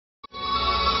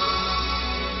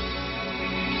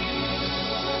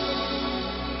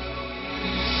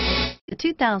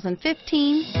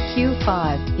2015 Q5.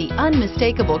 The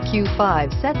unmistakable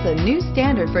Q5 sets a new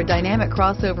standard for dynamic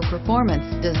crossover performance,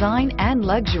 design, and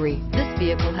luxury. This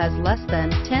vehicle has less than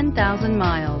 10,000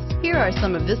 miles. Here are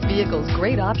some of this vehicle's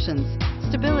great options: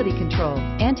 stability control,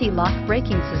 anti-lock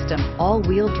braking system,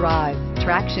 all-wheel drive,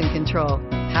 traction control,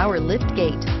 power lift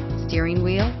gate, steering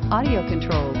wheel audio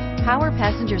controls, power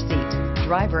passenger seat,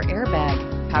 driver airbag,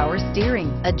 power steering,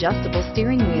 adjustable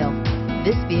steering wheel.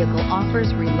 This vehicle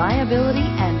offers reliability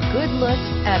and good looks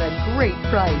at a great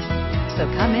price. So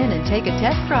come in and take a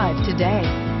test drive today.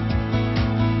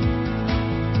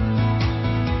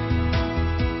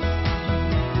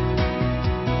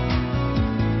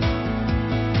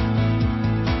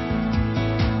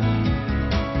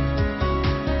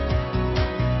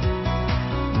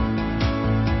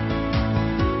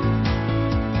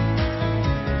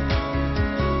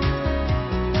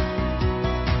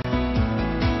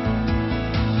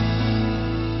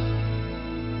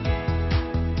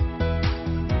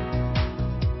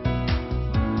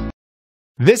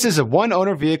 This is a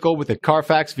one-owner vehicle with a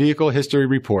Carfax Vehicle History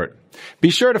Report.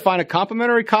 Be sure to find a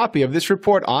complimentary copy of this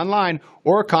report online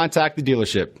or contact the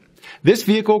dealership. This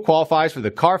vehicle qualifies for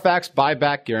the Carfax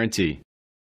Buyback Guarantee.